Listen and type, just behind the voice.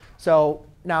So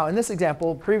now in this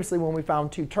example, previously when we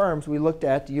found two terms, we looked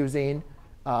at using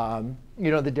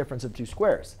the difference of two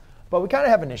squares. But we kind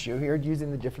of have an issue here using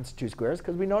the difference of two squares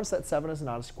because we notice that 7 is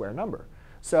not a square number.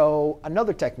 So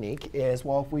another technique is,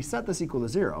 well, if we set this equal to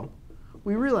 0,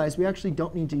 we realize we actually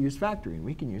don't need to use factoring.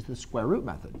 We can use the square root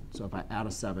method. So if I add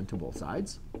a 7 to both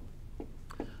sides,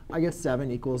 I get 7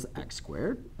 equals x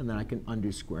squared. And then I can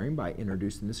undo squaring by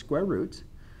introducing the square root.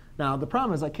 Now, the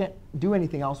problem is I can't do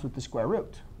anything else with the square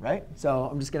root, right? So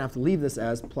I'm just going to have to leave this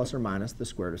as plus or minus the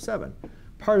square root of 7.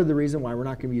 Part of the reason why we're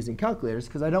not going to be using calculators is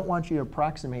because I don't want you to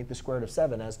approximate the square root of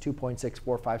 7 as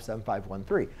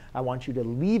 2.64575513. I want you to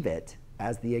leave it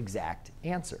as the exact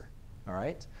answer. All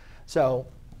right? So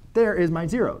there is my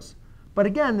zeros. But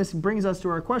again, this brings us to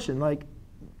our question. Like,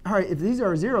 all right, if these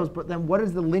are zeros, but then what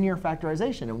is the linear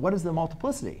factorization? And what is the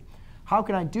multiplicity? How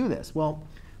can I do this? Well,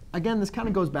 again, this kind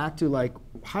of goes back to, like,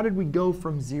 how did we go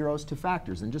from zeros to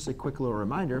factors? And just a quick little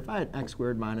reminder, if I had x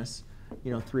squared minus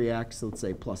 3x, let's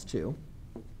say, plus 2,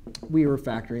 we were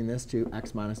factoring this to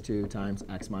x minus 2 times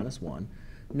x minus 1.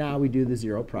 Now we do the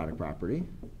zero product property.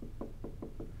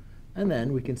 And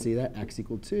then we can see that x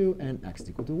equaled 2 and x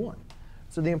equal to 1.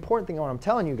 So the important thing what I'm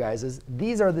telling you guys is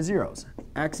these are the zeros.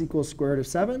 X equals square root of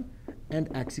 7 and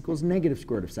x equals negative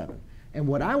square root of 7. And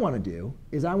what I want to do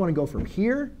is I want to go from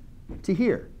here to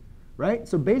here. Right?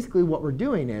 So basically what we're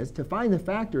doing is to find the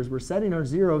factors, we're setting our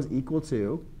zeros equal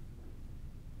to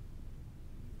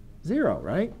 0,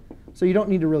 right? So you don't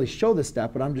need to really show this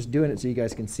step, but I'm just doing it so you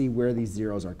guys can see where these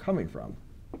zeros are coming from.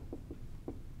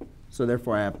 So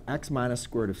therefore, I have x minus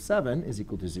square root of 7 is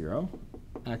equal to 0.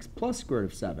 X plus square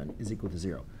root of 7 is equal to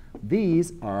 0.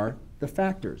 These are the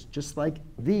factors, just like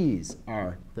these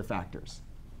are the factors.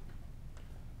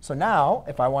 So now,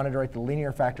 if I wanted to write the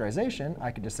linear factorization,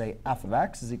 I could just say f of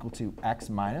x is equal to x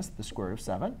minus the square root of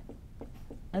 7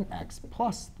 and x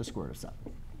plus the square root of 7.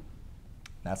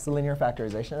 That's the linear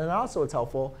factorization. And also, it's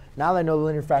helpful, now that I know the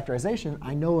linear factorization,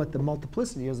 I know what the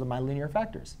multiplicity is of my linear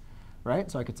factors. Right?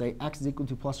 So I could say x is equal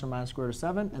to plus or minus square root of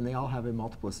 7, and they all have a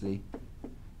multiplicity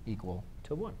equal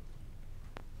to 1.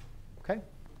 OK?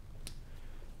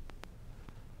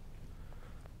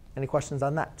 Any questions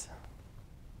on that?